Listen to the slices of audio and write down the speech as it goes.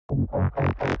Look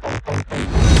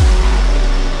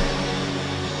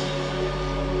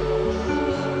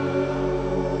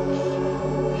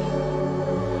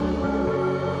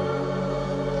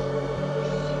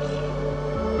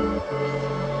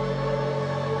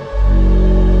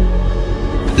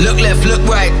left, look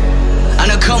right, and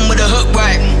I come with a hook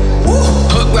right.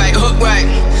 Hook right, hook right.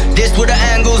 This what the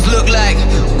angles look like.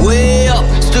 Way up,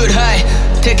 stood high,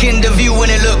 taking the view when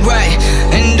it look right.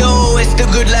 And oh, it's the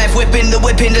good life, whipping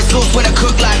the sauce when I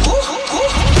cook like.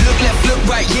 Look left, look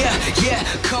right, yeah, yeah.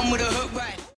 Come with a hook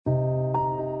right.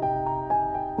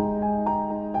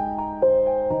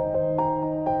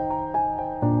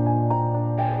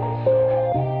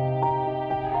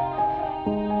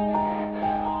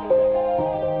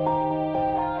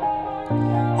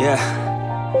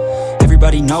 Yeah,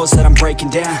 everybody knows that I'm breaking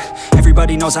down.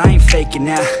 Everybody knows I ain't faking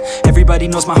now. Everybody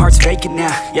knows my heart's vacant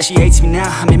now. Yeah, she hates me now,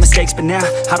 I made mistakes but now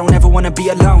I don't ever wanna be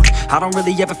alone. I don't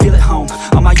really ever feel at home.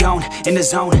 On my own, in the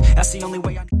zone, that's the only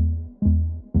way I...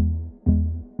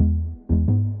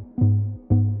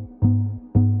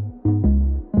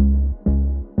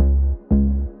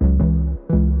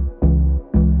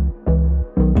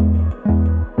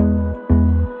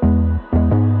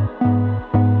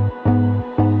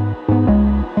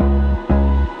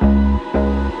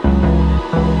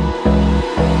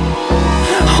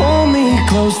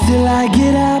 Till I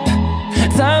get up,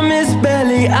 time is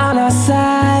barely on our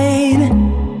side.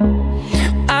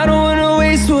 I don't wanna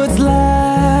waste what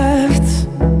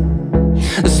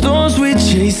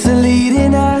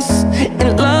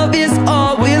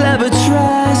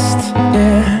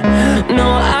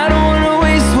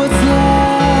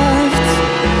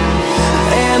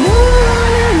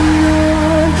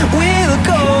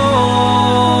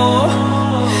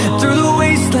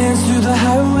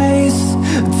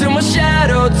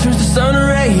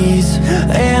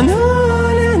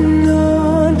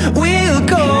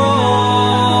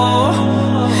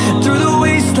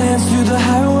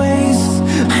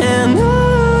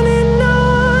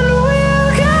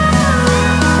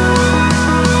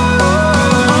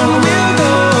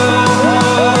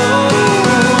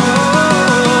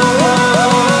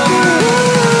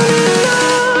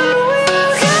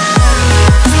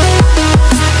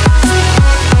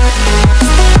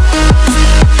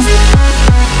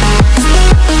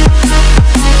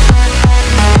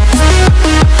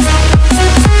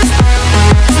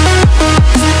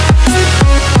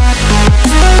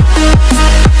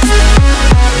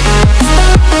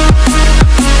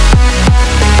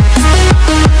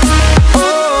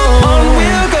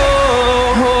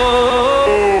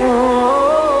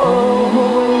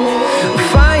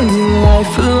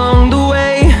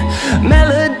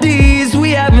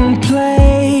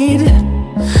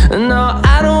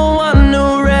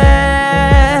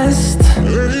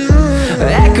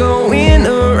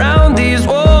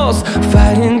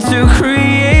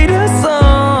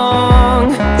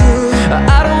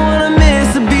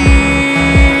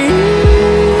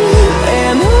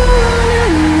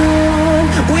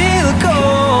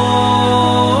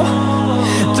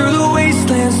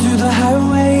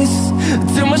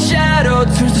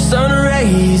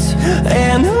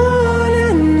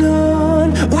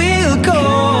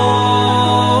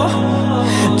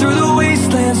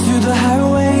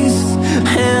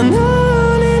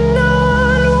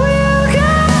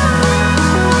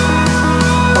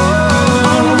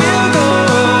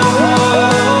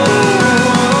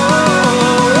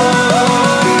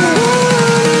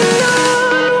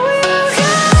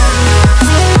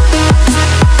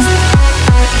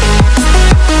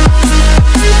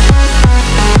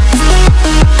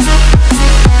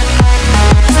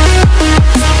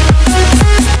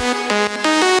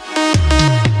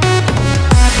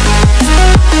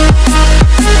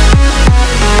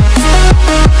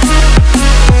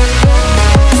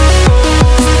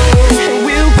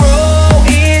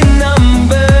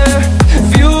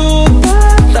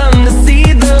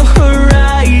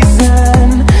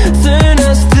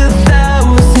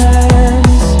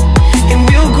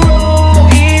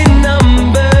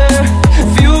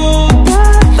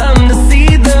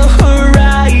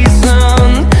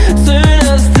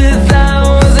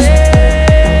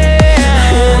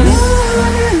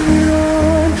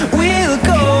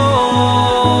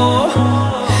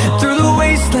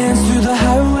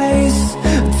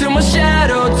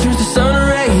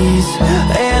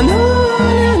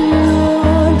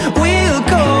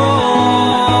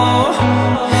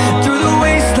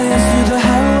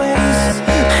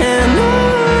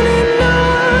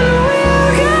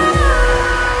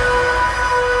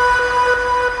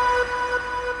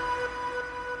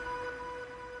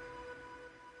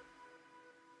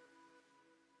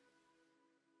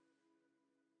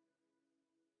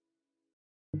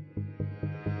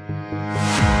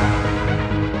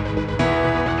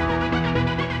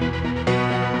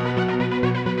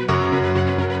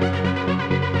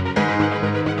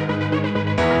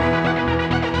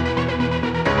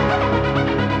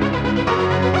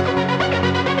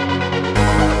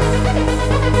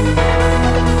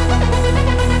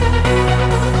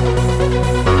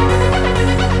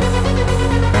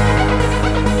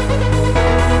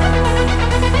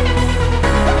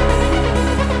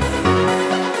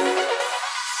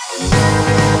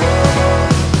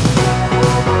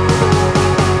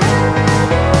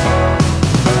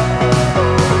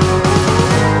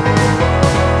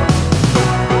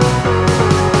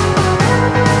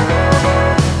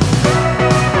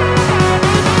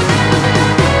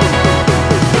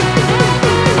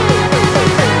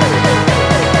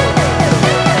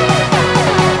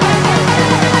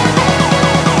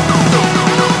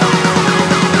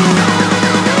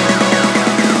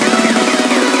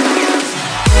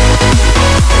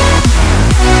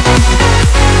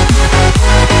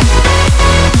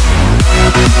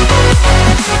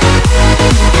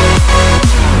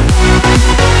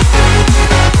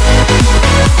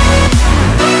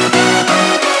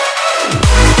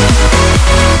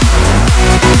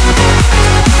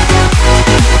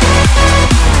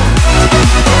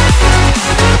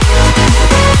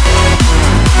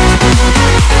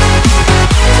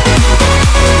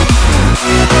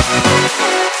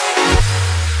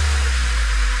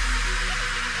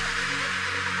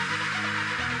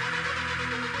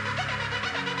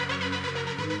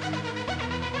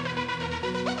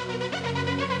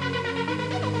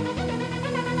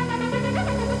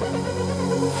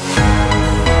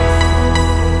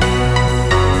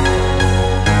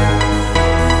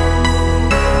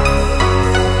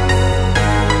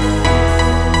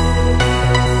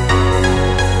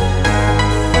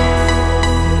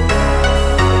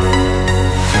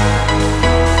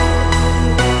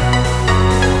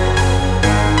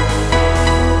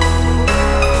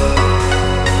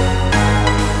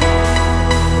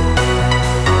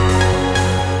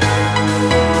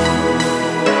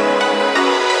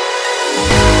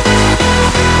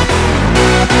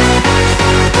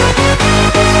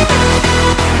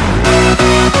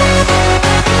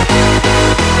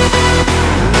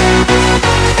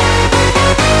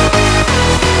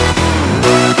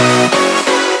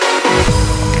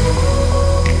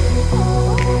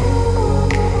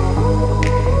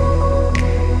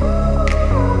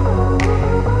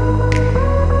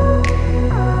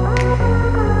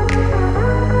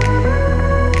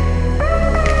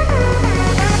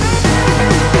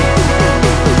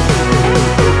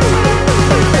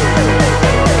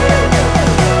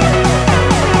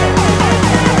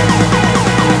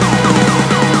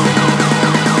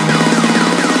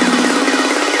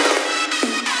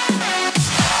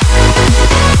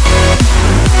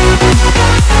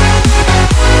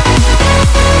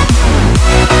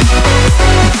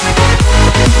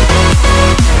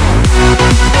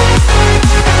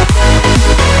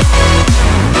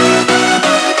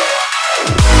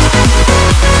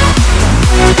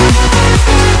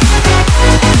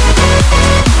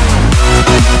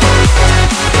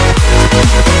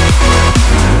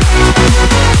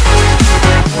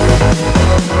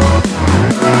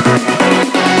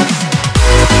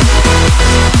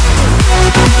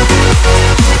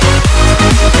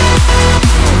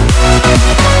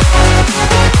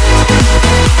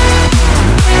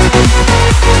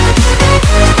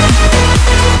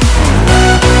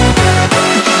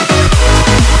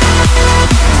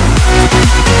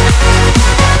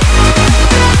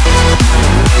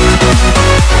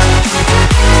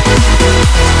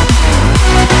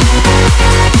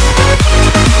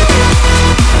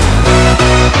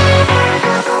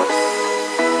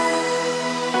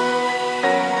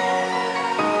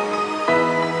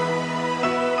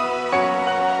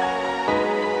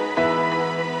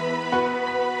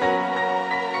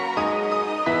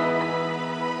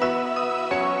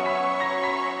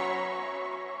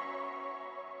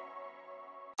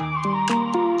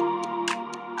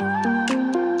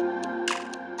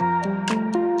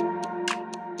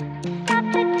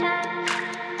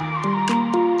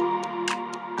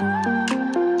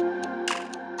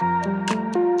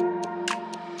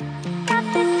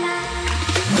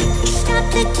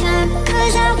time,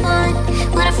 cause I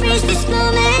wanna freeze this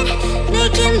moment.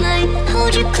 Make it mine,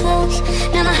 hold you close.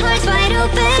 Now my heart's wide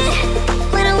open.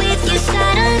 When I'm with you,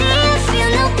 suddenly I feel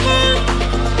no pain.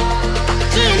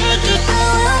 Do you make it go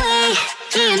away?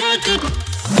 Do you make it?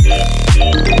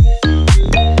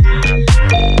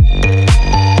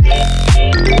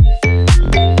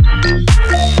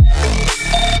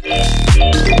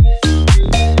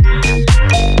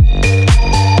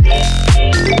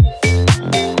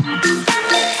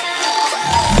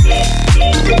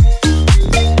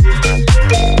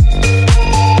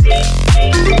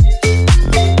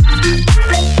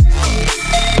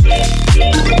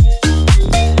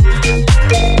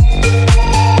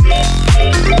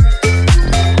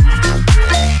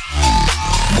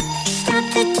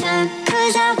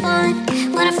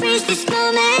 Wanna freeze this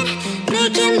moment,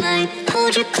 make it mine,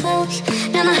 hold you close.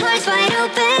 Now my heart's wide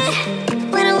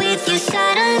open. When I'm with you,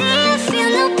 suddenly I feel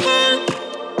no pain.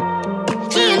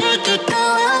 Do you make it go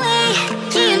away?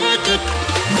 Do you make it?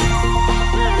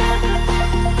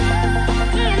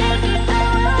 Do you make it go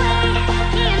away?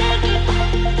 Do you make it?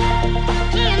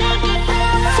 Do you make it go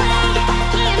away?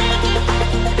 Do you make it?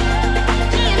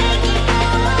 Do you make it go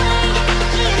away?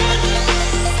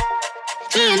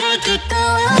 Do you make it go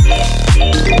away?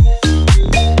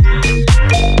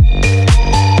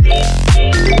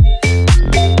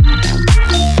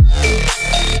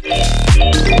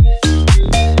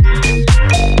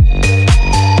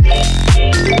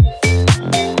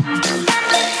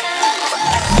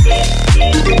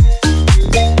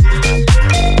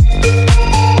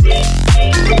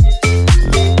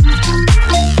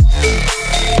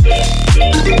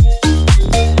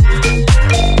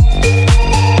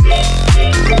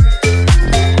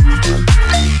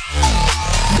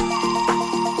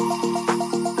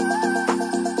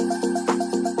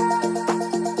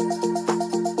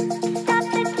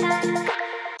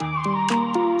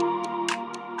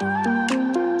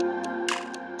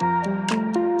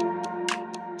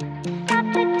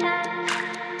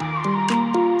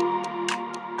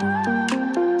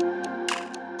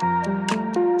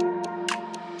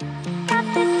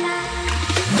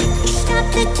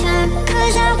 The time,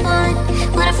 cause I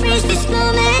wanna freeze this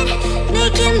moment.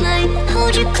 Make it mine,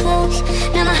 hold you close.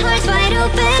 Now my heart's wide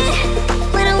open.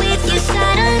 When I'm with you,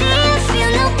 suddenly I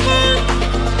feel no pain.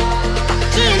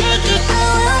 Do you make it go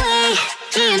away?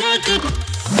 Do you make it?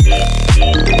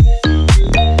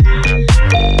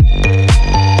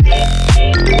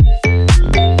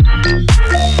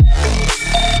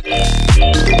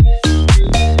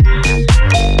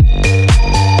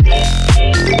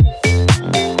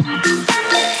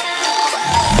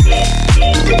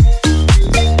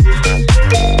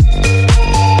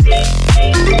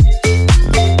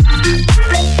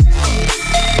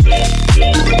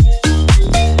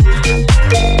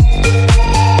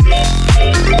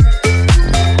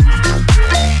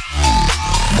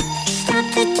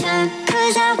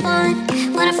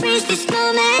 Wanna freeze this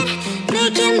moment,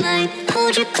 make it mine,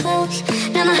 hold you close.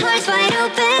 Now my heart's wide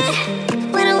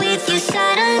open. When I'm with you,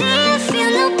 suddenly I feel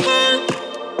no pain.